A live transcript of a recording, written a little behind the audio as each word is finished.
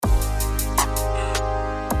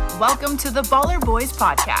Welcome to the Baller Boys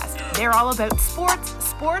podcast. They're all about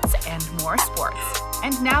sports, and more sports.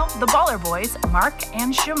 And now, the Baller Boys, Mark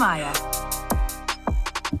and Shemaya.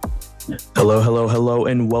 Hello,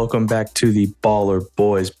 and welcome back to the Baller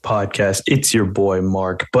Boys podcast. It's your boy,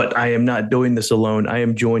 Mark, but I am not doing this alone. I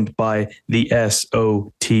am joined by the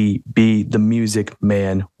SOTB, the music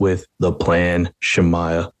man with the plan,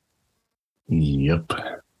 Shemaya. Yep.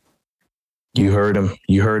 You heard him.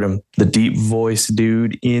 The deep voice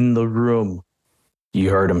dude in the room. You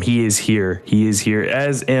heard him. He is here,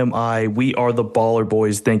 as am I. We are the Baller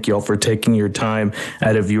Boys. Thank y'all for taking your time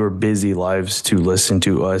out of your busy lives to listen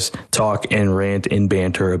to us talk and rant and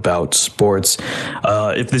banter about sports.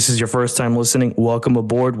 If this is your first time listening, welcome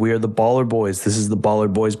aboard. We are the Baller Boys. This is the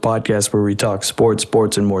Baller Boys podcast where we talk sports,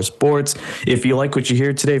 and more sports. If you like what you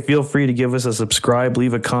hear today, feel free to give us a subscribe,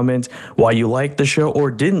 leave a comment why you like the show or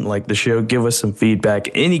didn't like the show. Give us some feedback.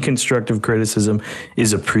 Any constructive criticism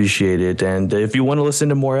is appreciated. And if you want to listen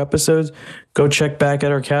to more episodes, go check back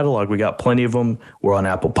at our catalog. We got plenty of them. We're on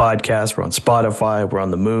Apple Podcasts, we're on Spotify, we're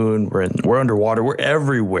on the moon, we're underwater, we're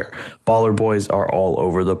everywhere. Baller Boys are all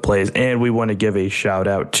over the place. And we want to give a shout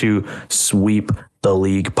out to Sweep the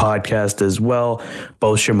League podcast as well.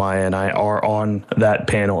 Both Shemaya and I are on that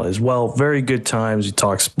panel as well. Very good times. We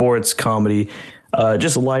talk sports, comedy,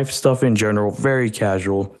 just life stuff in general, very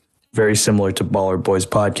casual. Very similar to Baller Boys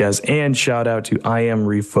podcast. And shout out to I Am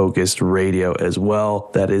Refocused Radio as well.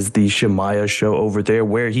 That is the Shemaya show over there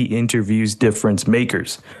where he interviews difference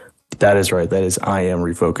makers. That is right. That is I Am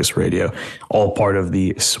Refocused Radio, all part of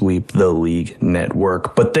the Sweep the League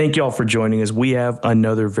network. But thank y'all for joining us. We have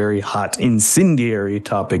another very hot, incendiary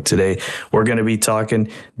topic today. We're going to be talking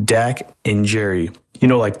Dak and Jerry. You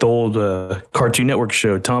know, like the old Cartoon Network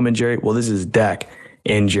show, Tom and Jerry. Well, this is Dak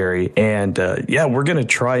and Jerry. And we're going to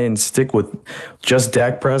try and stick with just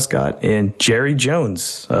Dak Prescott and Jerry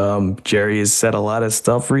Jones. Jerry has said a lot of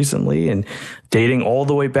stuff recently and dating all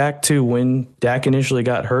the way back to when Dak initially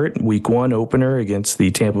got hurt, week 1 opener against the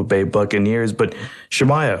Tampa Bay Buccaneers. But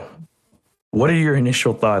Shemaya, what are your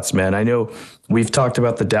initial thoughts, man? I know we've talked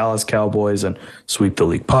about the Dallas Cowboys and Sweep the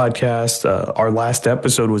League podcast. Our last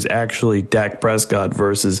episode was actually Dak Prescott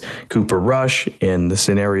versus Cooper Rush and the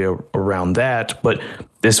scenario around that. But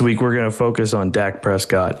this week we're going to focus on Dak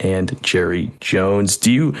Prescott and Jerry Jones.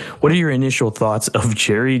 What are your initial thoughts of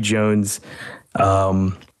Jerry Jones?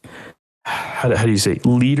 How do you say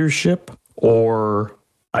leadership, or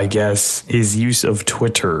I guess his use of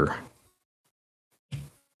Twitter?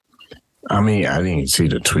 I mean, I didn't see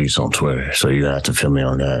the tweets on Twitter, so you have to fill me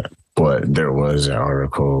on that. But there was an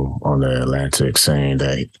article on the Atlantic saying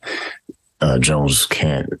that Jones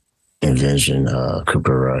can't envision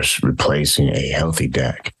Cooper Rush replacing a healthy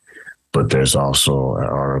Dak. But there's also an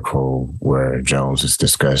article where Jones is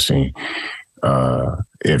discussing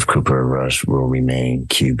if Cooper Rush will remain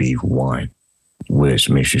QB1, which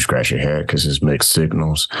makes you scratch your head because it's mixed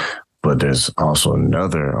signals. But there's also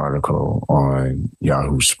another article on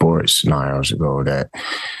Yahoo Sports 9 hours ago that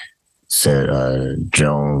said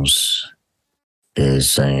Jones is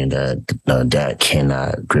saying that Dak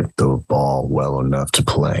cannot grip the ball well enough to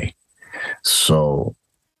play. So,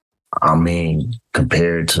 I mean,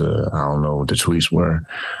 compared to, I don't know what the tweets were,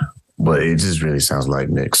 but it just really sounds like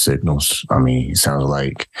mixed signals. I mean, it sounds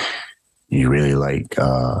like you really like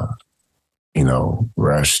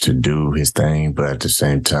Rush to do his thing, but at the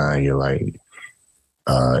same time, you're like,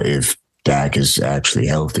 if Dak is actually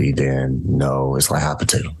healthy, then no, it's like hot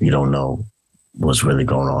potato. You don't know what's really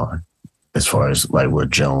going on as far as like what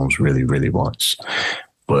Jones really, really wants.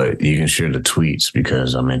 But you can share the tweets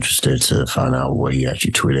because I'm interested to find out what he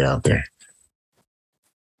actually tweeted out there.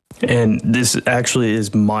 And this actually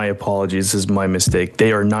is my apologies. This is my mistake.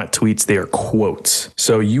 They are not tweets. They are quotes.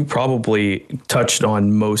 So you probably touched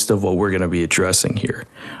on most of what we're going to be addressing here.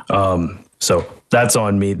 So that's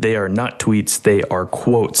on me. They are not tweets. They are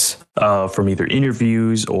quotes from either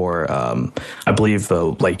interviews or I believe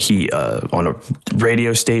he on a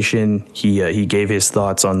radio station, he gave his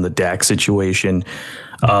thoughts on the Dak situation,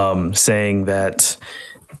 saying that.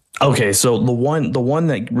 Okay, so the one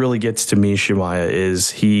that really gets to me, Shemaya,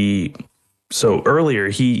 is earlier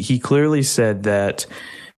he clearly said that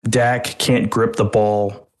Dak can't grip the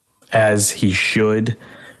ball as he should,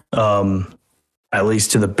 at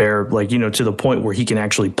least to the point where he can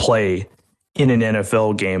actually play in an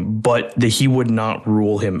NFL game, but that he would not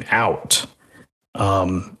rule him out.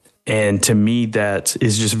 And to me, that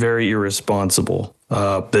is just very irresponsible.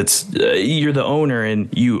 You're the owner,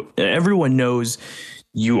 and everyone knows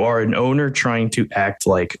you are an owner trying to act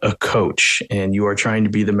like a coach, and you are trying to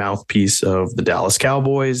be the mouthpiece of the Dallas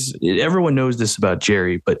Cowboys. Everyone knows this about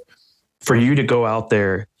Jerry, but for you to go out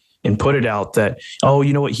there and put it out that, oh,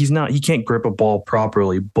 you know what, he can't grip a ball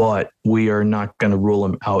properly, but we are not going to rule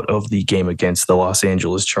him out of the game against the Los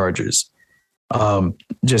Angeles Chargers.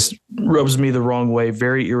 Just rubs me the wrong way.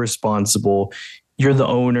 Very irresponsible. You're the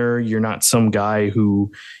owner. You're not some guy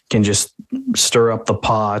who can just stir up the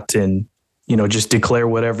pot and, just declare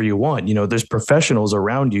whatever you want. There's professionals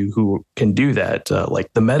around you who can do that,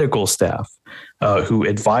 like the medical staff, who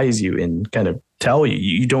advise you and kind of tell you.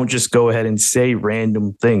 You don't just go ahead and say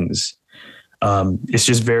random things. It's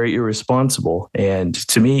just very irresponsible. And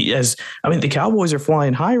to me, the Cowboys are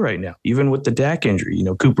flying high right now, even with the Dak injury.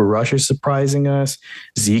 Cooper Rush is surprising us.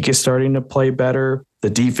 Zeke is starting to play better. The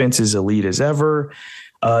defense is elite as ever.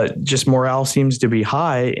 Just morale seems to be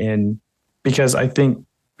high. And because I think,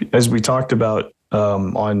 as we talked about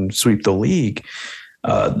on Sweep the League,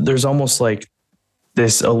 there's almost like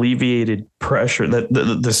this alleviated pressure,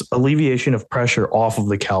 this alleviation of pressure off of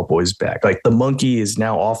the Cowboys' back. Like the monkey is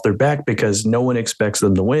now off their back because no one expects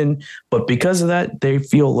them to win. But because of that, they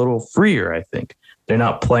feel a little freer, I think. They're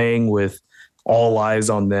not playing with all eyes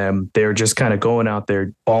on them. They're just kind of going out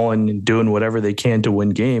there, balling and doing whatever they can to win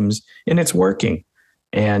games, and it's working.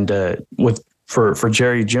 And for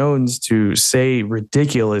Jerry Jones to say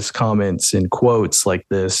ridiculous comments and quotes like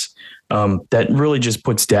this, that really just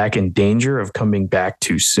puts Dak in danger of coming back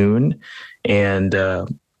too soon and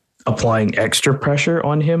applying extra pressure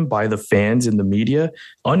on him by the fans and the media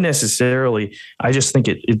unnecessarily. I just think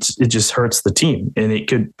it just hurts the team, and it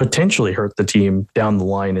could potentially hurt the team down the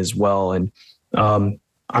line as well. And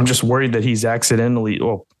I'm just worried that he's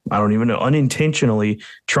unintentionally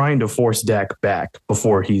trying to force Dak back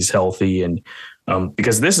before he's healthy. And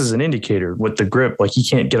because this is an indicator with the grip, like he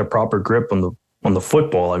can't get a proper grip on the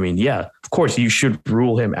football. I mean, yeah, of course you should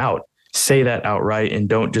rule him out. Say that outright and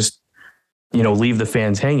don't just, leave the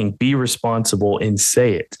fans hanging. Be responsible and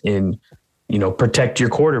say it, and, protect your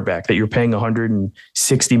quarterback that you're paying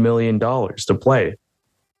 $160 million to play.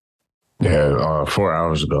 Yeah, 4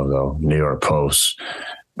 hours ago, though, New York Post,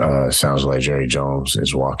 sounds like Jerry Jones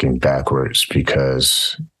is walking backwards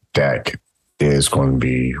because Dak is going to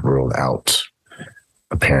be ruled out,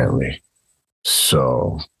 apparently.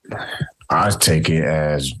 So I take it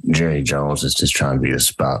as Jerry Jones is just trying to be the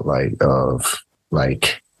spotlight of,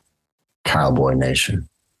 like, Cowboy Nation.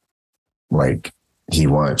 Like, he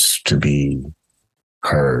wants to be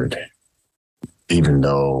heard, even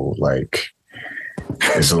though, like,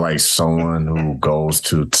 it's like someone who goes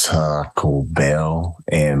to Taco Bell,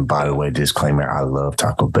 and by the way, disclaimer, I love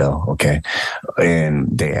Taco Bell, okay?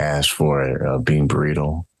 And they ask for a bean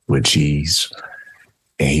burrito with cheese,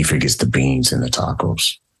 and he forgets the beans in the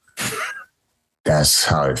tacos. That's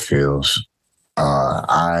how it feels.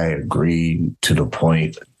 I agree to the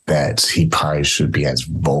point that he probably should be as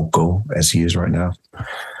vocal as he is right now.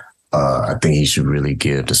 I think he should really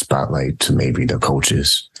give the spotlight to maybe the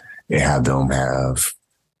coaches and have them have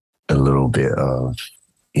a little bit of,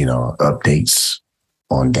 updates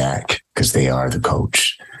on Dak because they are the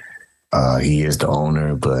coach. He is the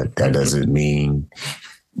owner, but that doesn't mean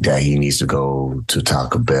that he needs to go to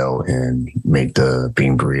Taco Bell and make the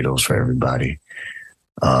bean burritos for everybody.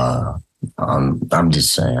 I'm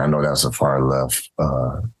just saying, I know that's a far left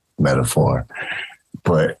metaphor,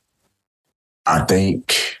 but I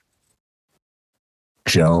think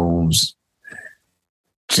Jones,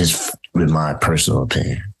 just with my personal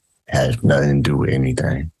opinion, has nothing to do with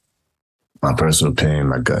anything. My personal opinion,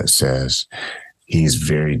 my gut says he's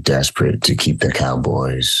very desperate to keep the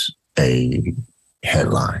Cowboys a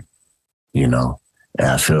headline, And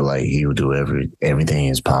I feel like he would do everything in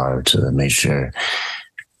his power to make sure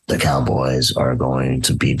the Cowboys are going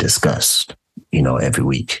to be discussed, every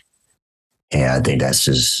week. And I think that's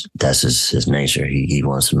just his nature. He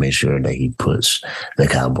wants to make sure that he puts the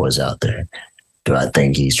Cowboys out there. Do I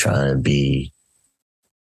think he's trying to be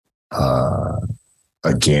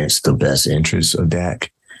against the best interests of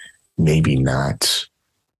Dak? Maybe not,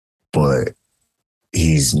 but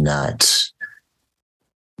he's not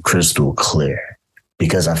crystal clear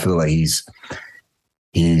because I feel like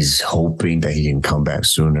he's hoping that he can come back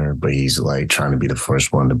sooner, but he's like trying to be the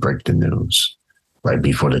first one to break the news, like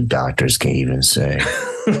before the doctors can even say,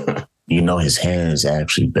 his hand is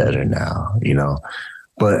actually better now,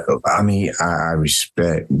 But I mean, I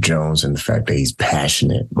respect Jones and the fact that he's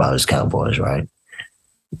passionate about his Cowboys, right?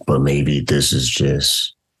 But maybe this is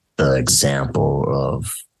just the example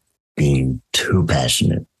of being too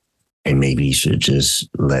passionate, and maybe he should just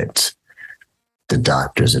let the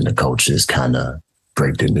doctors and the coaches kind of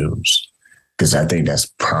break the news. Because I think that's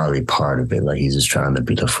probably part of it. Like he's just trying to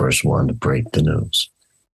be the first one to break the news.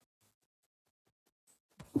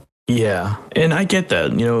 Yeah, and I get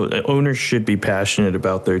that. Owners should be passionate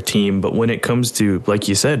about their team, but when it comes to, like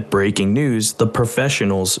you said, breaking news, the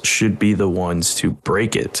professionals should be the ones to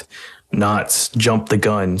break it, not jump the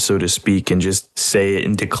gun, so to speak, and just say it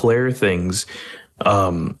and declare things.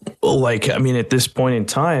 At this point in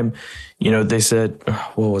time, they said,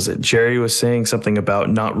 what was it? Jerry was saying something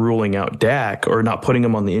about not ruling out Dak or not putting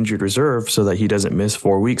him on the injured reserve so that he doesn't miss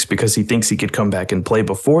 4 weeks because he thinks he could come back and play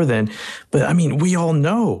before then. But we all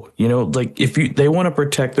know, if they want to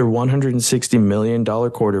protect their $160 million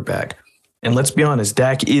quarterback, and let's be honest,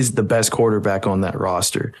 Dak is the best quarterback on that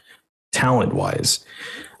roster, talent wise.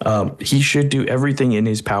 He should do everything in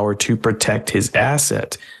his power to protect his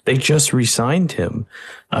asset. They just re-signed him.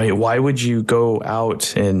 Why would you go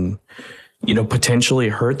out and, potentially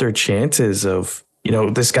hurt their chances of,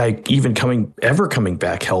 this guy even coming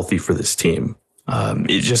back healthy for this team?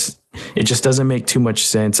 It just doesn't make too much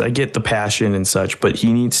sense. I get the passion and such, but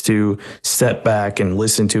he needs to step back and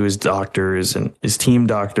listen to his doctors and his team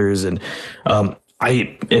doctors and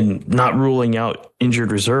not ruling out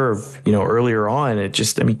injured reserve, earlier on.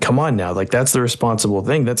 Come on now. That's the responsible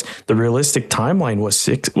thing. That's the realistic timeline was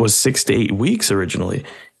 6 to 8 weeks originally.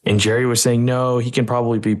 And Jerry was saying, no, he can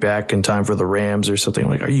probably be back in time for the Rams or something.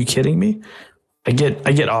 Are you kidding me? I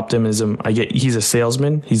get optimism. He's a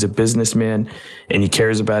salesman. He's a businessman and he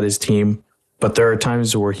cares about his team. But there are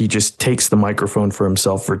times where he just takes the microphone for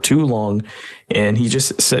himself for too long and he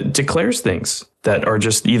just declares things that are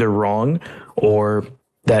just either wrong or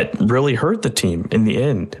that really hurt the team in the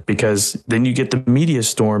end, because then you get the media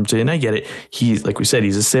storms. And I get it. He's, like we said,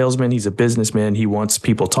 he's a salesman. He's a businessman. He wants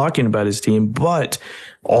people talking about his team, but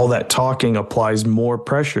all that talking applies more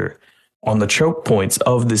pressure on the choke points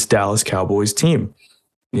of this Dallas Cowboys team.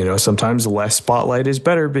 Sometimes less spotlight is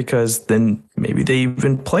better because then maybe they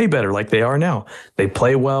even play better like they are now. They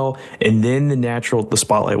play well, and then the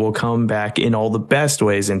spotlight will come back in all the best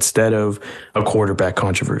ways instead of a quarterback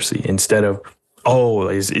controversy, instead of,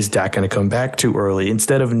 is Dak going to come back too early?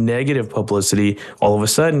 Instead of negative publicity, all of a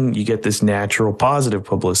sudden you get this natural positive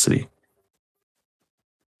publicity.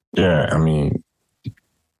 Yeah,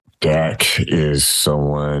 Dak is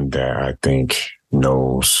someone that I think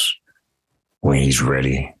knows when he's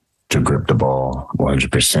ready to grip the ball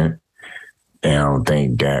 100%. And I don't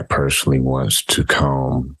think Dak personally wants to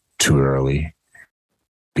come too early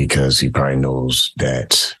because he probably knows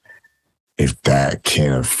that if that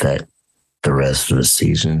can affect the rest of the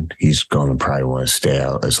season, he's going to probably want to stay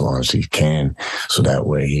out as long as he can. So that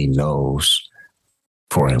way he knows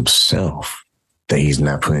for himself that he's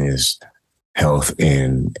not putting his health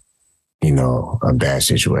in, a bad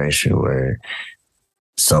situation where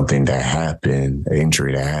something that happened, an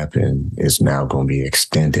injury that happened, is now going to be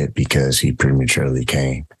extended because he prematurely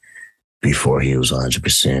came before he was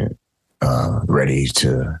 100% ready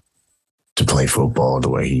to play football the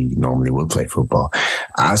way he normally would play football.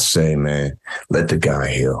 I say, man, let the guy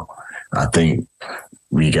heal. I think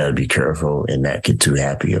we got to be careful and not get too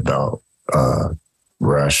happy about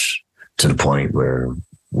Rush to the point where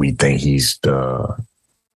we think he's the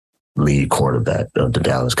lead quarterback of the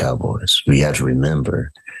Dallas Cowboys. We have to remember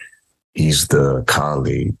he's the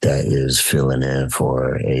colleague that is filling in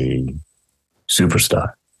for a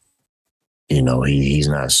superstar. He's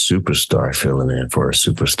not a superstar filling in for a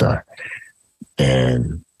superstar.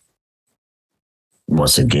 And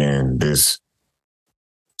once again, this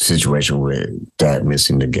situation with Dak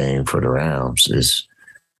missing the game for the Rams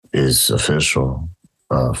is official.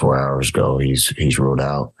 4 hours ago, he's ruled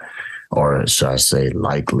out, or should I say,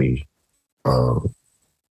 likely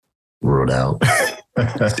ruled out.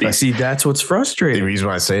 See, that's what's frustrating. The reason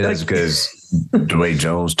why I say that is because the way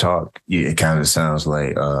Jones talked, it kind of sounds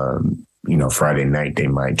like Friday night they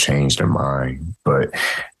might change their mind, but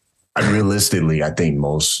realistically, I think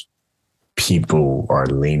most people are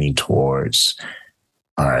leaning towards,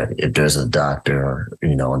 all right, if there's a doctor,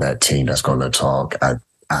 on that team that's going to talk,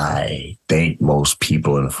 I think most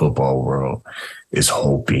people in the football world is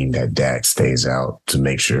hoping that Dak stays out to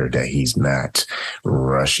make sure that he's not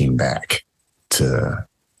rushing back to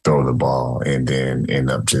throw the ball and then end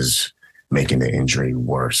up just making the injury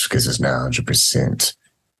worse because it's now 100%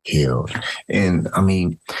 healed. And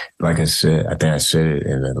like I said, I think I said it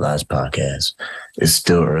in the last podcast, it's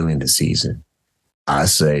still early in the season. I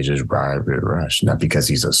say just ride with Rush, not because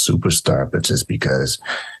he's a superstar, but just because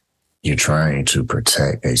you're trying to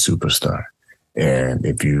protect a superstar. And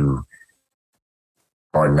if you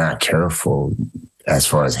are not careful as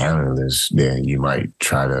far as handling this, then you might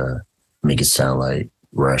try to make it sound like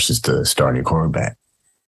Rush is the starting quarterback.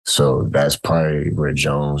 So that's probably where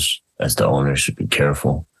Jones, as the owner, should be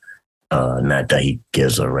careful. Not that he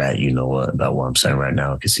gives a rat, you know what, about what I'm saying right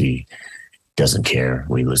now, because he doesn't care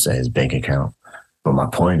when he looks at his bank account. But my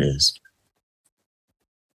point is,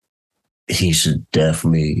 he should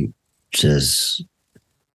definitely just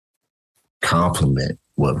compliment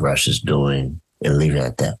what Rush is doing and leave it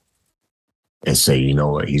at that. And say, you know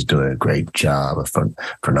what, he's doing a great job, a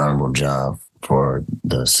phenomenal job for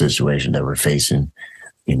the situation that we're facing,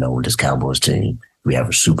 you know, with this Cowboys team. We have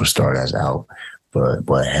a superstar that's out, but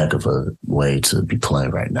what a heck of a way to be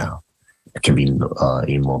playing right now. I can be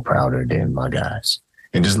even more prouder than my guys.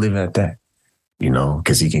 And just leave it at that, you know,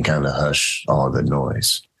 because he can kind of hush all the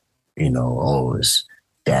noise. You know, oh, is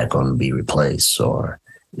Dak going to be replaced, or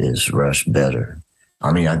is Rush better?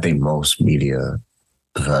 I mean, I think most media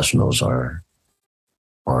professionals are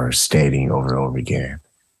stating over and over again,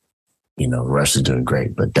 you know, Rush is doing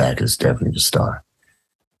great, but Dak is definitely the star.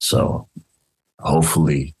 So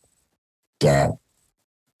hopefully Dak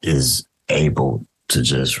is able to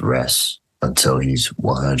just rest until he's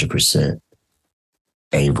 100%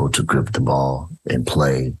 able to grip the ball and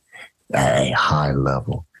play at a high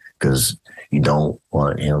level, because you don't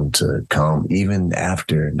want him to come even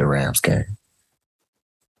after the Rams game.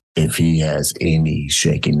 If he has any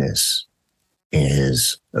shakiness in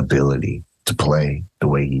his ability to play the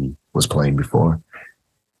way he was playing before,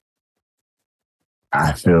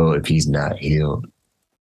 I feel if he's not healed,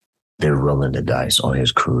 they're rolling the dice on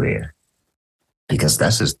his career, because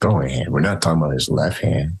that's his throwing hand. We're not talking about his left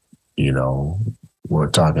hand, you know, we're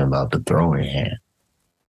talking about the throwing hand.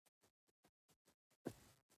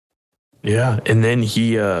 Yeah, and then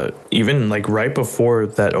he even like right before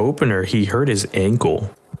that opener, he hurt his ankle,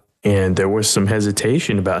 and there was some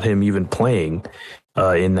hesitation about him even playing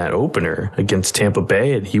in that opener against Tampa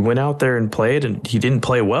Bay. And he went out there and played, and he didn't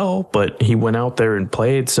play well, but he went out there and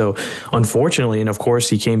played. So unfortunately, and of course,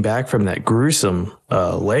 he came back from that gruesome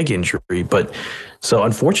leg injury. But so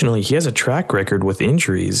unfortunately, he has a track record with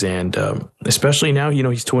injuries, and especially now, you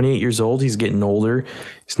know, he's 28 years old. He's getting older.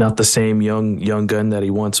 He's not the same young gun that he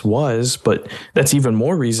once was, but that's even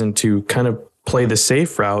more reason to kind of play the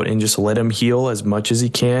safe route and just let him heal as much as he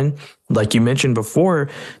can. Like you mentioned before,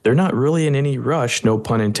 they're not really in any rush, no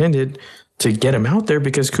pun intended, to get him out there,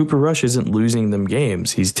 because Cooper Rush isn't losing them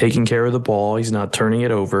games. He's taking care of the ball. He's not turning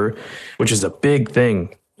it over, which is a big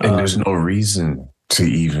thing. And there's no reason to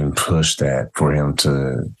even push that for him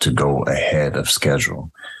to go ahead of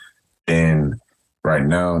schedule. And right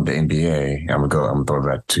now, the NBA, I'm gonna throw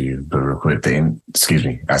that to you, but real quick. Excuse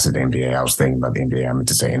me, I said the NBA. I was thinking about the NBA. I meant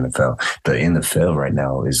to say NFL. The NFL right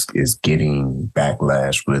now is getting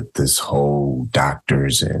backlash with this whole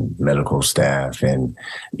doctors and medical staff and,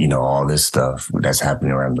 you know, all this stuff that's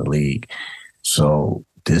happening around the league. So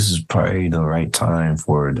this is probably the right time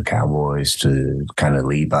for the Cowboys to kind of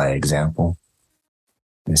lead by example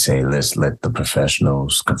and say, let's let the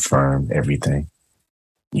professionals confirm everything,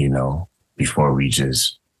 you know, before we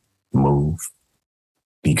just move,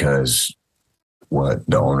 because what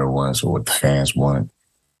the owner wants or what the fans want,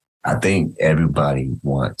 I think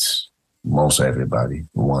most everybody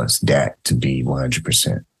wants Dak to be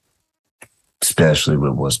 100%, especially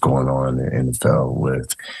with what's going on in the NFL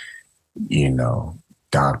with, you know,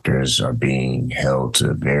 doctors are being held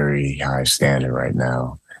to a very high standard right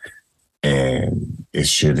now. And it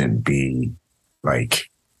shouldn't be like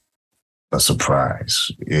a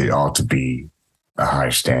surprise. It ought to be a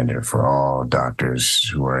high standard for all doctors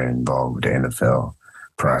who are involved with the NFL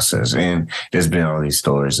process. And there's been all these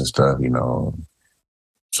stories and stuff, you know,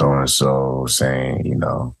 so-and-so saying, you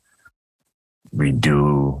know, we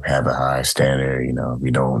do have a high standard, you know,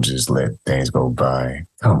 we don't just let things go by.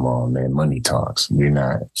 Come on, man, money talks. We're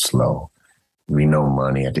not slow. We know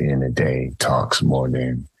money at the end of the day talks more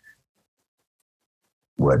than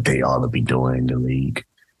what they ought to be doing in the league.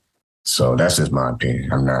 So that's just my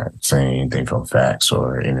opinion. I'm not saying anything from facts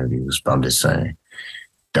or interviews, but I'm just saying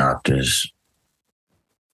doctors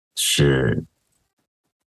should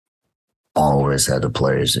always have the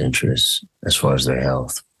players' interests as far as their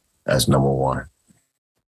health as number one.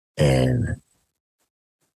 And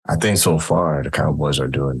I think so far the Cowboys are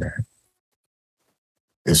doing that.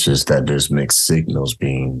 It's just that there's mixed signals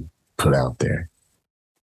being put out there.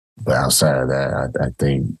 But outside of that, I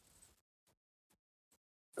think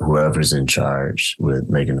whoever's in charge with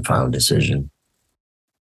making the final decision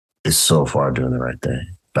is so far doing the right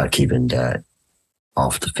thing by keeping Dak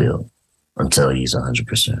off the field until he's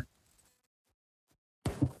 100%.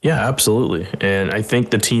 Yeah, absolutely. And I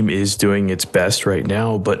think the team is doing its best right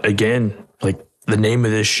now. But again, like the name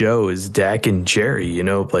of this show is Dak and Jerry, you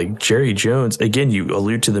know, like Jerry Jones. Again, you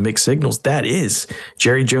allude to the mixed signals. That is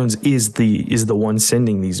Jerry Jones is the one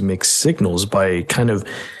sending these mixed signals by kind of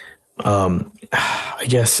I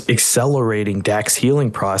guess, accelerating Dak's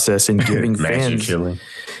healing process and giving fans healing.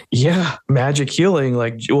 Yeah, magic healing.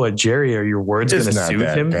 Like, what, Jerry? Are your words going to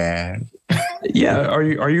soothe him? Bad. Yeah,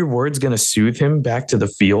 are your words going to soothe him back to the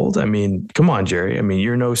field? I mean, come on, Jerry. I mean,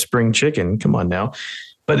 you're no spring chicken. Come on now.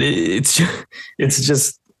 But it's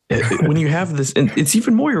just when you have this, and it's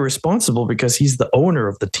even more irresponsible because he's the owner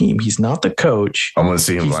of the team. He's not the coach. I'm gonna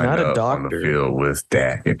see him he's line not up a doctor. on the field with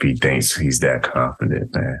Dak if he thinks he's that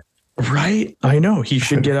confident, man. Right? I know. He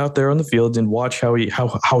should get out there on the field and watch how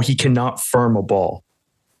he cannot firm a ball.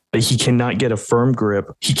 He cannot get a firm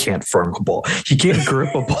grip. He can't firm a ball. He can't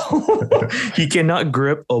grip a ball. He cannot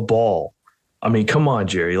grip a ball. I mean, come on,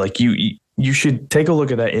 Jerry. Like you should take a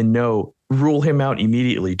look at that and rule him out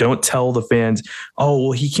immediately. Don't tell the fans, oh,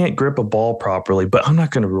 well, he can't grip a ball properly, but I'm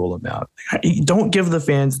not going to rule him out. Don't give the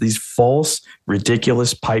fans these false,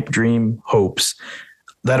 ridiculous pipe dream hopes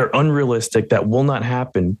that are unrealistic, that will not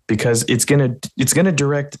happen, because it's gonna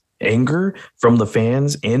direct anger from the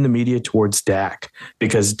fans and the media towards Dak,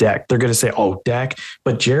 because Dak, they're going to say, oh, Dak,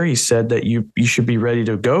 but Jerry said that you should be ready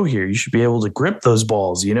to go here. You should be able to grip those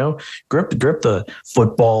balls, grip the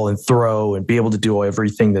football and throw and be able to do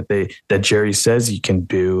everything that Jerry says you can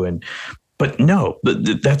do. But no,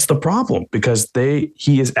 that's the problem, because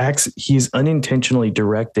he is unintentionally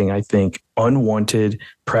directing, I think, unwanted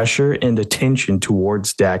pressure and attention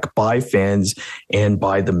towards Dak by fans and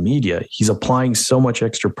by the media. He's applying so much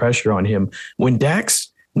extra pressure on him when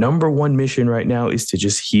Dak's number one mission right now is to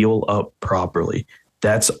just heal up properly.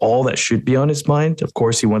 That's all that should be on his mind. Of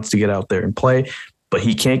course, he wants to get out there and play, but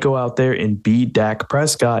he can't go out there and be Dak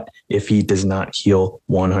Prescott if he does not heal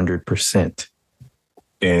 100%.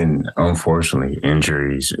 And unfortunately,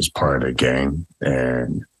 injuries is part of the game.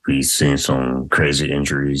 And we've seen some crazy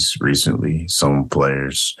injuries recently. Some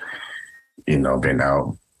players, been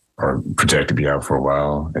out or projected to be out for a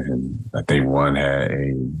while. And I think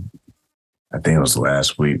it was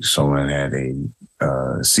last week, someone had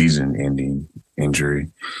a season-ending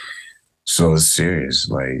injury. So it's serious.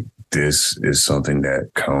 Like, this is something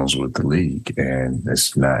that comes with the league, and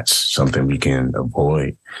it's not something we can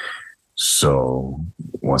avoid. So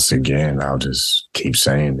once again, I'll just keep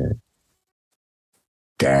saying that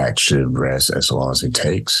Dak should rest as long as it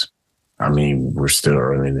takes. I mean, we're still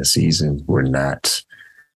early in the season. We're not.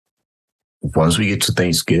 Once we get to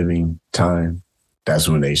Thanksgiving time, that's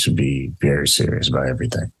when they should be very serious about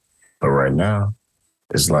everything. But right now,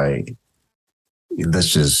 it's like,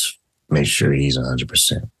 let's just make sure he's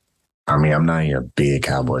 100%. I mean, I'm not even a big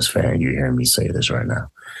Cowboys fan. You're hearing me say this right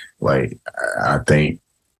now. Like, I think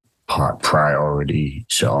priority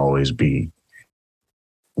should always be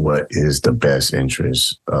what is the best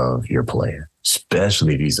interest of your player,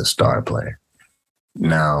 especially if he's a star player.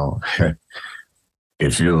 Now,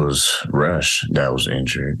 if it was Rush that was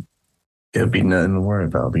injured, it'd be nothing to worry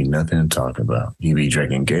about. It'd be nothing to talk about. He'd be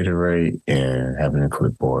drinking Gatorade and having a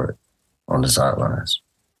clipboard on the sidelines.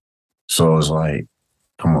 So it's like,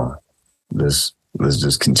 come on, let's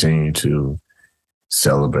just continue to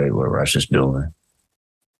celebrate what Rush is doing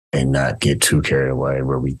and not get too carried away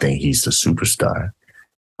where we think he's the superstar.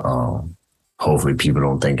 Hopefully people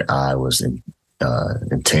don't think I was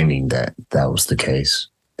intending that was the case,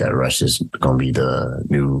 that Rush is going to be the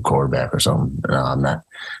new quarterback or something. No, I'm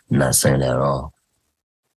not saying that at all.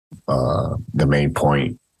 The main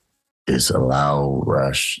point is allow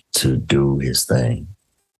Rush to do his thing,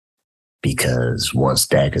 because once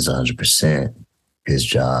Dak is 100%, his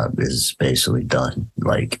job is basically done.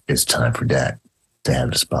 Like, it's time for Dak to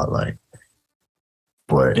have the spotlight.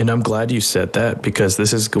 And I'm glad you said that, because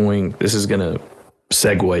this is going to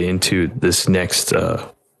segue into this next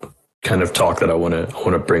kind of talk that I want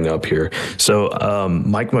to bring up here. So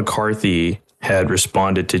Mike McCarthy had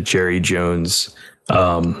responded to Jerry Jones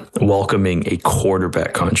welcoming a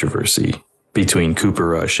quarterback controversy between Cooper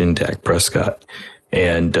Rush and Dak Prescott.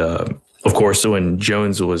 And of course, when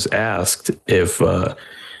Jones was asked if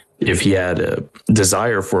he had a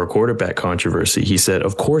desire for a quarterback controversy, he said,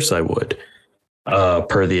 of course I would,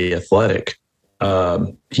 per The Athletic.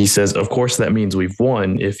 He says, of course, that means we've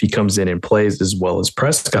won if he comes in and plays as well as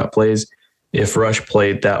Prescott plays. If Rush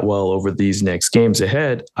played that well over these next games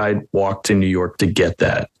ahead, I'd walk to New York to get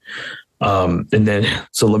that. And then,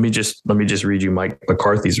 so let me just read you Mike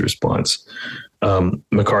McCarthy's response.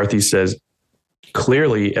 McCarthy says,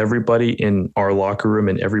 clearly everybody in our locker room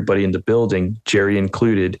and everybody in the building, Jerry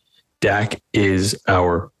included, Dak is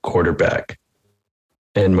our quarterback.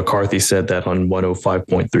 And McCarthy said that on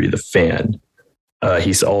 105.3 The Fan.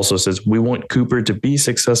 He also says, we want Cooper to be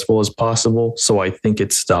successful as possible, so I think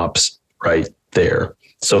it stops right there.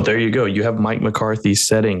 So there you go. You have Mike McCarthy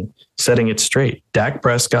setting it straight. Dak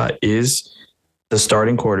Prescott is the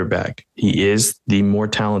starting quarterback. He is the more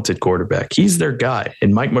talented quarterback. He's their guy.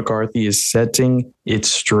 And Mike McCarthy is setting it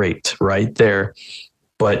straight right there.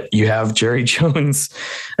 But you have Jerry Jones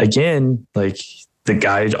again, like the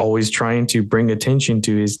guy always trying to bring attention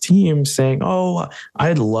to his team, saying, "Oh,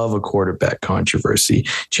 I'd love a quarterback controversy."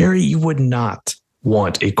 Jerry, you would not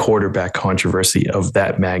want a quarterback controversy of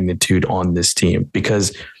that magnitude on this team,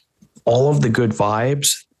 because all of the good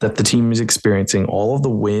vibes that the team is experiencing, all of the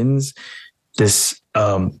wins, this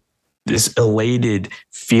elated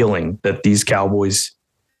feeling that these Cowboys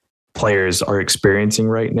players are experiencing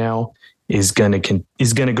right now is going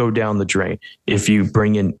to go down the drain if you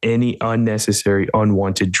bring in any unnecessary,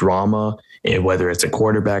 unwanted drama, and whether it's a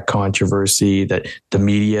quarterback controversy that the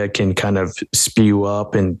media can kind of spew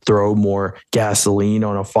up and throw more gasoline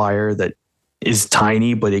on a fire that is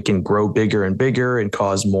tiny, but it can grow bigger and bigger and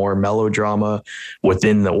cause more melodrama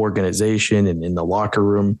within the organization and in the locker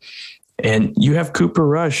room. And you have Cooper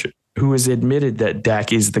Rush, who has admitted that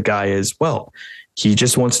Dak is the guy as well. He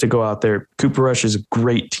just wants to go out there. Cooper Rush is a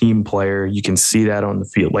great team player. You can see that on the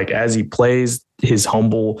field. Like as he plays, his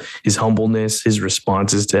humbleness, his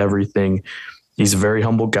responses to everything. He's a very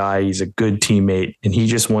humble guy. He's a good teammate, and he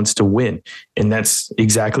just wants to win. And that's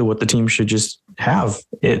exactly what the team should just have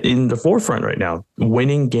in the forefront right now.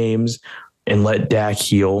 Winning games and let Dak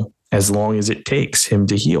heal as long as it takes him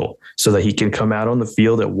to heal so that he can come out on the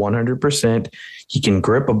field at 100%. He can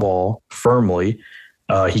grip a ball firmly.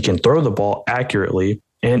 He can throw the ball accurately,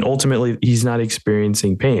 and ultimately he's not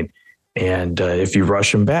experiencing pain. And if you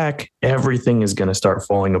rush him back, everything is going to start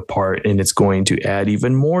falling apart, and it's going to add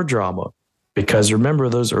even more drama. Because remember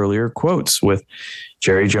those earlier quotes with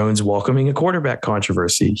Jerry Jones welcoming a quarterback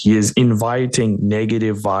controversy. He is inviting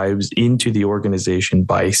negative vibes into the organization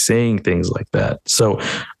by saying things like that. So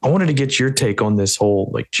I wanted to get your take on this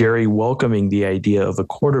whole, like Jerry welcoming the idea of a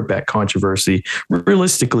quarterback controversy.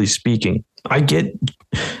 Realistically speaking, I get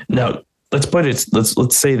now. Let's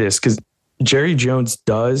say this, because Jerry Jones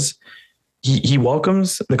does. He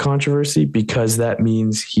welcomes the controversy because that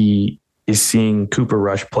means he is seeing Cooper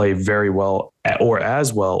Rush play very well or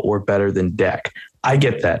as well or better than Dak. I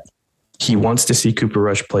get that. He wants to see Cooper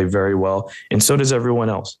Rush play very well, and so does everyone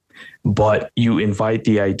else. But you invite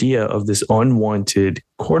the idea of this unwanted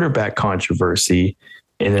quarterback controversy,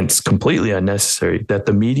 and it's completely unnecessary, that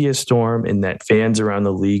the media storm and that fans around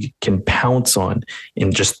the league can pounce on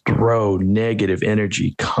and just throw negative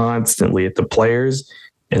energy constantly at the players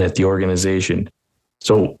and at the organization.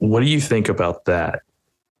 So what do you think about that?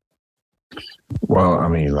 Well, I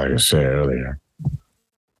mean, like I said earlier,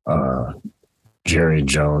 Jerry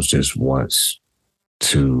Jones just wants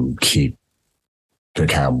to keep the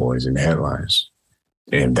Cowboys in the headlines.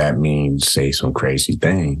 And that means say some crazy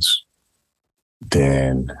things.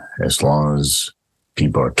 Then as long as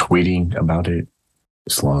people are tweeting about it,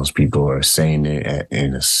 as long as people are saying it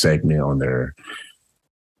in a segment on their,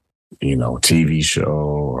 TV show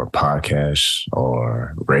or podcast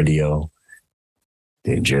or radio,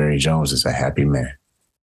 then Jerry Jones is a happy man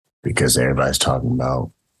because everybody's talking about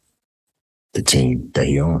the team that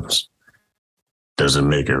he owns. Doesn't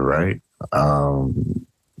make it right.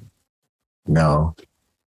 No.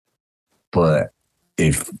 But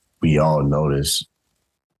if we all notice,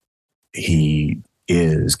 he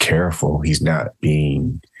is careful. He's not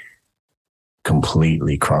being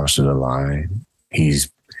completely crossing the line. He's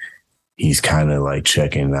kind of like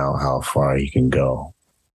checking out how far he can go.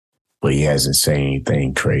 But he hasn't said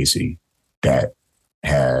anything crazy that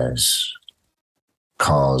has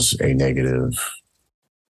caused a negative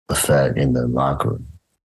effect in the locker room.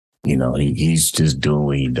 He's just doing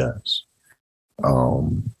what he does. I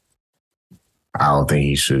don't think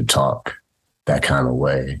he should talk that kind of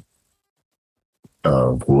way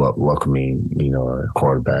of welcoming, a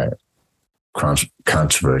quarterback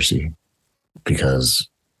controversy, because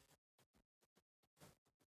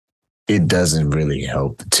it doesn't really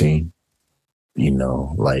help the team.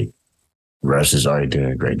 Like Rush is already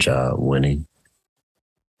doing a great job winning.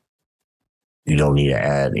 You don't need to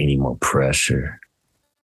add any more pressure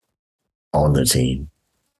on the team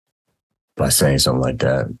by saying something like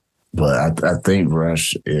that. But I think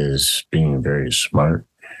Rush is being very smart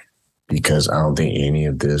because I don't think any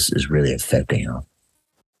of this is really affecting him.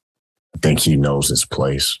 I think he knows his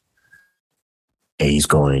place, and he's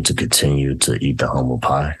going to continue to eat the humble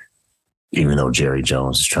pie, even though Jerry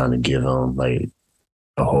Jones is trying to give him like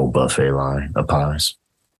a whole buffet line of pies.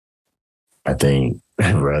 I think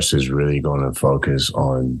Russ is really going to focus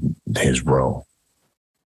on his role.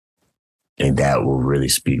 And that will really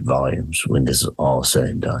speak volumes when this is all said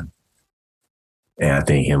and done. And I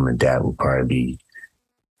think him and Dak will probably be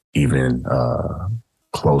even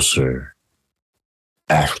closer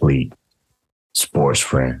athlete sports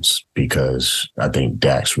friends, because I think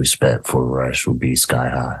Dak's respect for Rush will be sky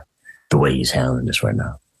high the way he's handling this right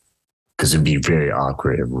now. Because it'd be very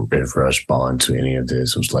awkward if Rush bought into any of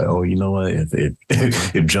this. It was like, oh, you know what?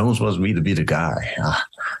 If Jones wants me to be the guy,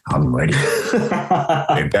 I'm ready.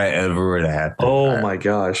 If that ever were to happen, my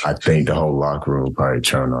gosh, I think the whole locker room would probably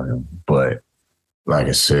turn on him. But like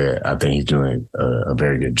I said, I think he's doing a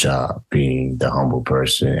very good job being the humble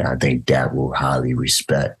person. I think Dak will highly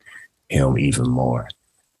respect him even more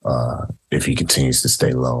if he continues to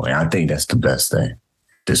stay low. And I think that's the best thing.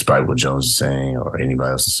 Despite what Jones is saying or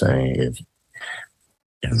anybody else is saying,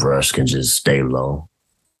 if Rush can just stay low,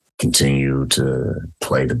 continue to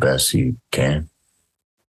play the best he can,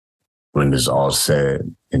 when this is all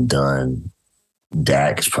said and done,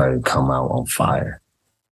 Dak is probably come out on fire,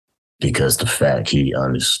 because the fact he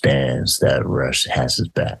understands that Rush has his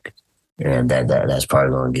back. And that's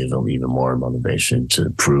probably going to give him even more motivation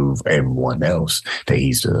to prove everyone else that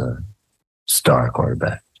he's the star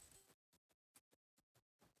quarterback.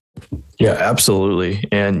 Yeah, absolutely.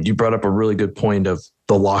 And you brought up a really good point of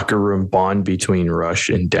the locker room bond between Rush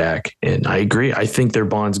and Dak. And I agree. I think their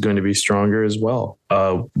bond's going to be stronger as well,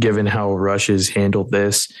 given how Rush has handled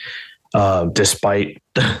this, despite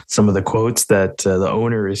some of the quotes that the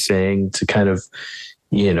owner is saying to kind of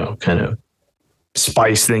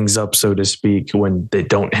spice things up, so to speak, when they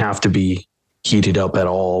don't have to be heated up at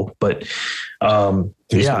all. But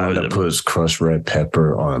he's going to put crushed red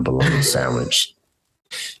pepper on a bologna sandwich.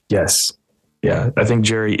 Yes. Yeah. I think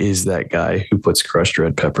Jerry is that guy who puts crushed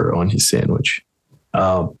red pepper on his sandwich.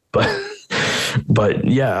 But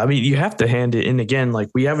yeah, I mean, you have to hand it in again. Like,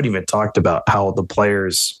 we haven't even talked about how the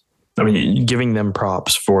players, I mean, giving them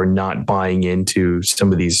props for not buying into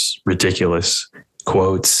some of these ridiculous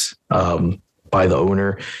quotes by the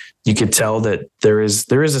owner. You could tell that there is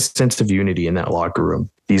a sense of unity in that locker room.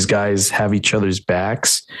 These guys have each other's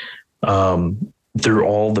backs. Through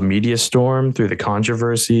all the media storm, through the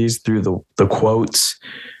controversies, through the quotes,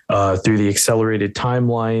 through the accelerated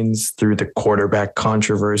timelines, through the quarterback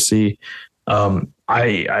controversy.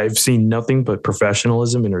 I've seen nothing but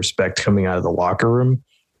professionalism and respect coming out of the locker room.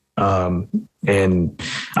 And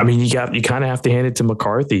I mean, you kind of have to hand it to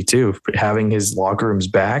McCarthy too, having his locker rooms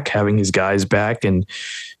back, having his guys back, and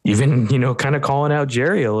even, kind of calling out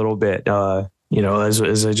Jerry a little bit.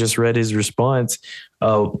 As I just read his response,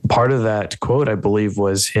 part of that quote, I believe,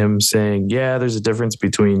 was him saying, yeah, there's a difference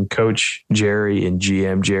between Coach Jerry and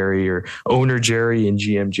GM Jerry, or owner Jerry and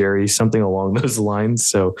GM Jerry, something along those lines.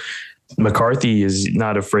 So McCarthy is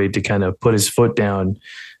not afraid to kind of put his foot down.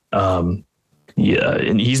 And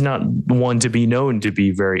he's not one to be known to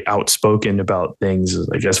be very outspoken about things,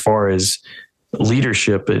 like as far as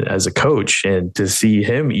leadership as a coach, and to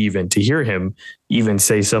hear him even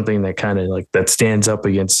say something that kind of like that stands up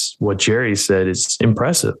against what Jerry said is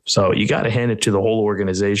impressive. So you got to hand it to the whole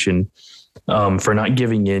organization for not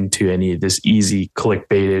giving in to any of this easy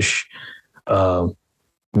clickbaitish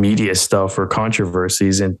media stuff or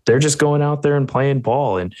controversies. And they're just going out there and playing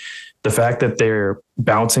ball. And the fact that they're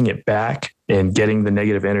bouncing it back and getting the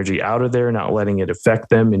negative energy out of there, not letting it affect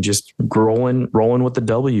them, and just rolling with the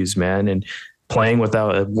W's, man. And playing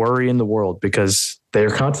without a worry in the world, because they're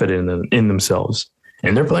confident in themselves.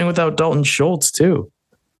 And they're playing without Dalton Schultz too,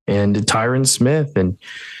 and Tyron Smith, and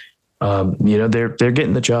they're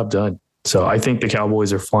getting the job done. So I think the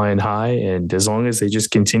Cowboys are flying high, and as long as they just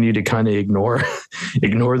continue to kind of ignore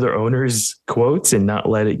their owner's quotes and not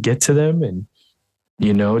let it get to them, and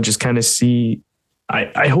just kind of see.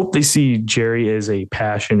 I hope they see Jerry as a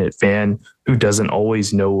passionate fan who doesn't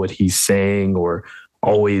always know what he's saying, or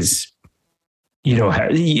always, he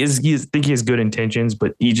has good intentions,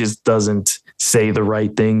 but he just doesn't say the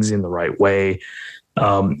right things in the right way.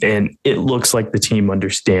 And it looks like the team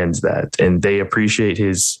understands that, and they appreciate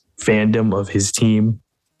his fandom of his team,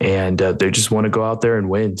 and they just want to go out there and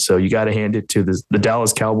win. So you got to hand it to the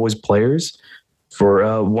Dallas Cowboys players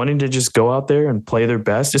for wanting to just go out there and play their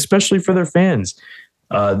best, especially for their fans.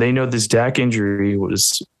 They know this Dak injury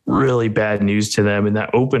was really bad news to them. And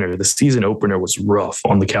that the season opener, was rough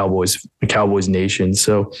on the Cowboys nation.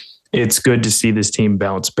 So it's good to see this team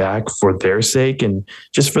bounce back for their sake and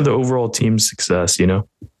just for the overall team's success, Yeah,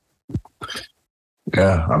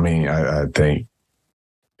 I mean, I think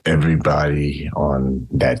everybody on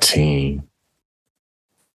that team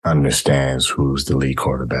understands who's the lead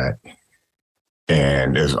quarterback.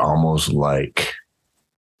 And it's almost like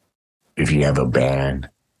if you have a band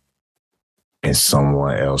and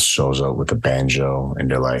someone else shows up with a banjo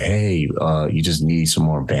and they're like, hey, you just need some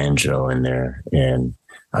more banjo in there. And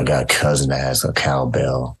I got a cousin that has a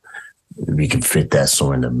cowbell. We can fit that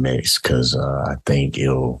song in the mix because I think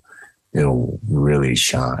it'll really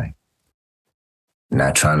shine.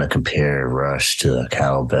 Not trying to compare Rush to a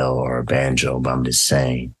cowbell or a banjo, but I'm just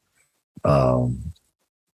saying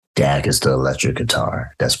Dak is the electric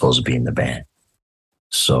guitar that's supposed to be in the band.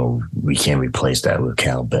 So we can't replace that with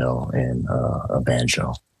cowbell and a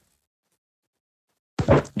banjo.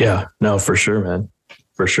 Yeah, no, for sure, man.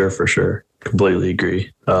 For sure. Completely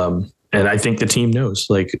agree. And I think the team knows,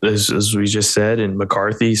 like as we just said, and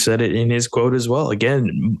McCarthy said it in his quote as well.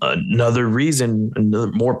 Again, another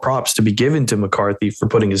more props to be given to McCarthy for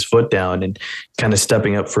putting his foot down and kind of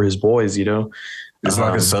stepping up for his boys, you know? It's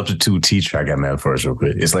like a substitute teacher. I got mad first real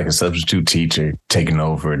quick. It's like a substitute teacher taking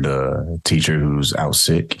over the teacher who's out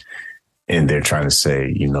sick. And they're trying to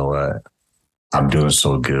say, you know what? I'm doing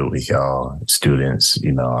so good with y'all students.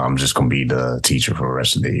 You know, I'm just going to be the teacher for the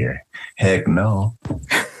rest of the year. Heck no.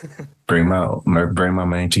 Bring my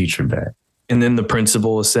main teacher back. And then the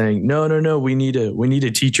principal is saying, no, we need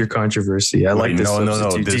a teacher controversy. I like this.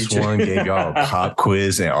 No. This teacher. one gave y'all a pop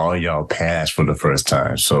quiz and all y'all passed for the first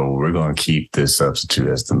time. So we're going to keep this substitute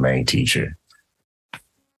as the main teacher.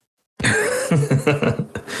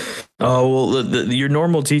 Oh, well, your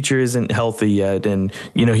normal teacher isn't healthy yet. And,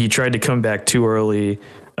 you know, he tried to come back too early.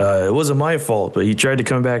 It wasn't my fault, but he tried to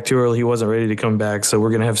come back too early. He wasn't ready to come back. So we're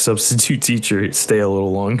going to have substitute teacher stay a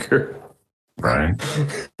little longer. Right.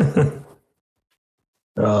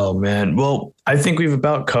 Oh, man. Well, I think we've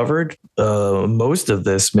about covered most of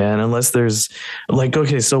this, man, unless there's like,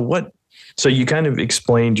 okay, so you kind of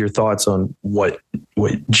explained your thoughts on what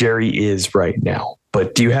Jerry is right now,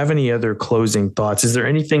 but do you have any other closing thoughts? Is there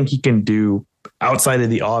anything he can do outside of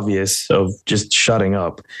the obvious of just shutting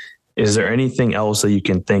up? Is there anything else that you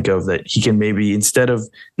can think of that he can maybe, instead of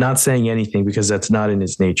not saying anything, because that's not in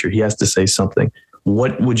his nature, he has to say something.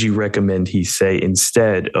 What would you recommend he say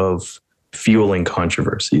instead of fueling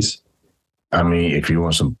controversies? I mean, if he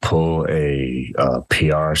wants to pull a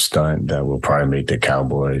PR stunt that will probably make the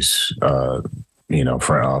Cowboys,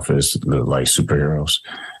 front office look like superheroes,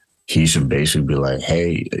 he should basically be like,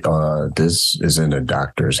 hey, this is in the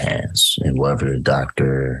doctor's hands. And whatever the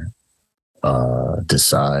doctor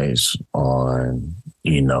decides on,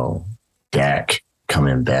 Dak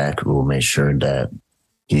coming back, we'll make sure that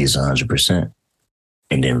he's 100%.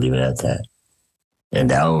 And then leave it at that. And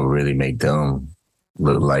that will really make them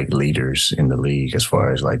look like leaders in the league as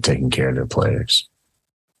far as like taking care of their players.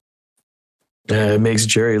 It makes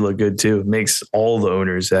Jerry look good too. It makes all the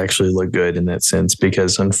owners actually look good in that sense,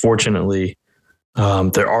 because unfortunately,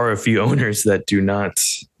 there are a few owners that do not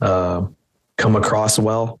come across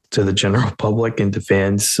well to the general public and to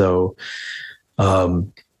fans. So,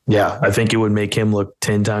 I think it would make him look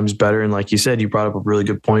 10 times better. And like you said, you brought up a really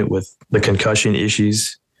good point with the concussion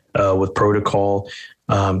issues, with protocol.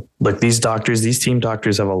 Like these team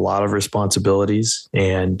doctors have a lot of responsibilities.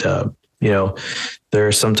 And, there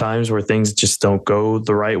are some times where things just don't go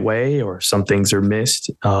the right way or some things are missed.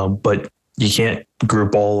 But you can't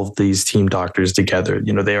group all of these team doctors together.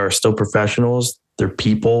 They are still professionals. They're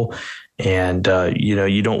people. And,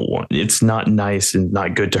 it's not nice and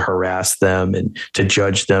not good to harass them and to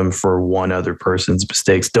judge them for one other person's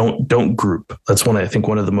mistakes. Don't group. That's one of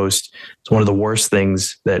the worst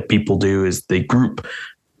things that people do is they group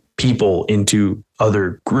people into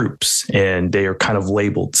other groups and they are kind of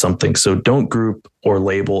labeled something. So don't group or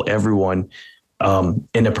label everyone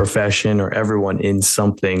in a profession or everyone in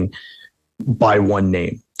something by one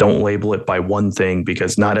name. Don't label it by one thing,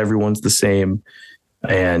 because not everyone's the same.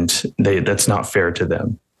 And that's not fair to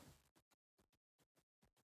them.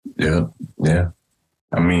 Yeah.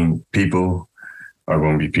 I mean, people are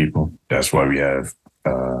going to be people. That's why we have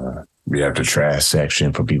the trash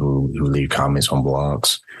section for people who leave comments on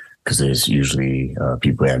blogs, because there's usually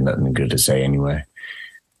people who have nothing good to say anyway.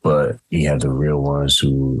 But you have the real ones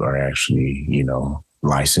who are actually,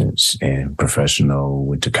 licensed and professional,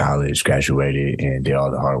 went to college, graduated, and did all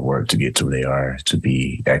the hard work to get to where they are to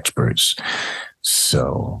be experts.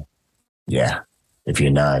 So, yeah, if you're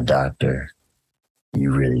not a doctor, you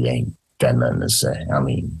really ain't got nothing to say. I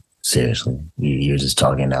mean, seriously, you're just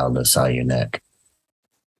talking out of the side of your neck.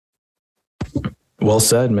 Well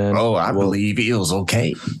said, man. Oh, I believe Hill's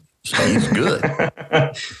okay. He's good.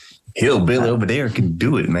 Hillbilly over there can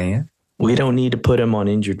do it, man. We don't need to put him on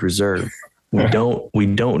injured reserve. We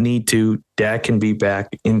don't need to. Dak can be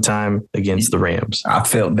back in time against the Rams. I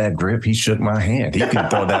felt that grip. He shook my hand. He could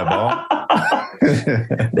throw that ball.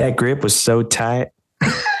 That grip was so tight.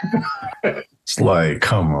 It's like,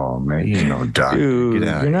 come on, man. You ain't no doctor. Dude,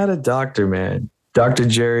 you're not a doctor, man. Dr.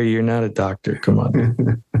 Jerry, you're not a doctor. Come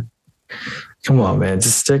on. Come on, man.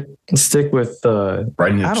 Just stick with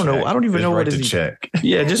writing I don't know. I don't even know what is is check.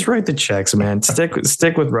 Yeah, just write the checks, man. Stick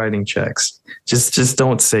with writing checks. Just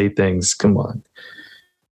don't say things. Come on.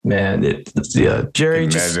 Man, Jerry,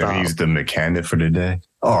 just stop. He's the mechanic for the day.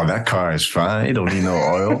 Oh, that car is fine. It don't need no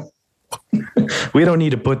oil. We don't need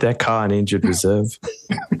to put that car in injured reserve.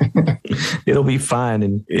 It'll be fine.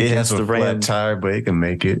 And it has a flat tire, but it can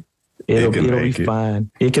make it. It'll be fine.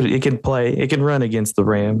 It can play. It can run against the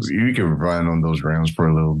Rams. You can run on those Rams for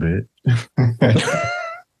a little bit.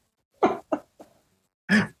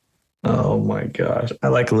 Oh my gosh, I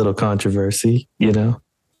like a little controversy. You know.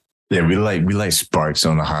 Yeah, we like sparks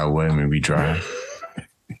on the highway when we drive.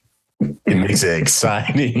 It makes it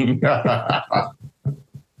exciting.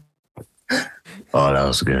 Oh, that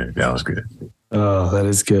was good. Oh, that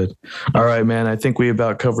is good. All right, man. I think we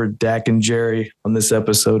about covered Dak and Jerry on this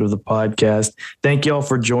episode of the podcast. Thank you all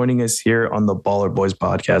for joining us here on the Baller Boys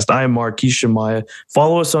podcast. I am Marquis Shemaya.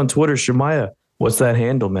 Follow us on Twitter, Shemaya. What's that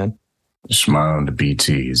handle, man? Shemaya on the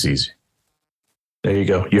BT is easy. There you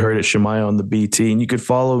go. You heard it, Shemaya on the BT. And you could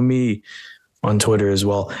follow me on Twitter as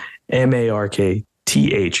well.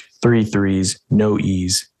 MarkTH, 3 3s, no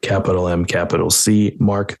E's, capital M, capital C,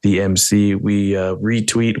 Mark the MC. We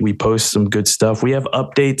retweet, we post some good stuff. We have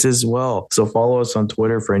updates as well. So follow us on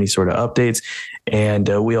Twitter for any sort of updates. And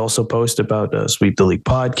we also post about Sweep the League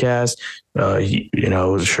podcast.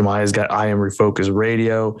 Shemaya's got I Am Refocus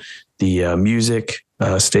Radio, the music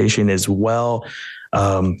station as well.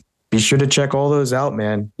 Be sure to check all those out,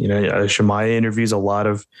 man. Shemaya interviews a lot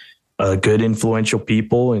of good influential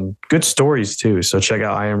people and good stories too. So check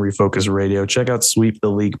out I Am Refocus Radio. Check out Sweep the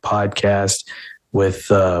League podcast with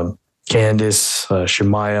Candace,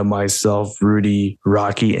 Shemaya, myself, Rudy,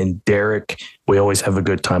 Rocky, and Derek. We always have a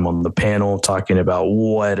good time on the panel talking about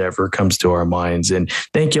whatever comes to our minds. And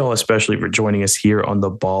thank you all especially for joining us here on the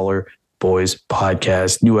Baller Boys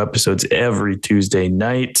podcast. New episodes every Tuesday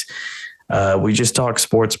night. We just talk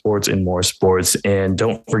sports, and more sports. And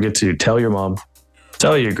don't forget to tell your mom,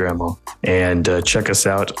 tell your grandma, and check us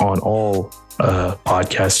out on all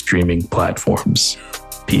podcast streaming platforms.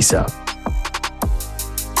 Peace out.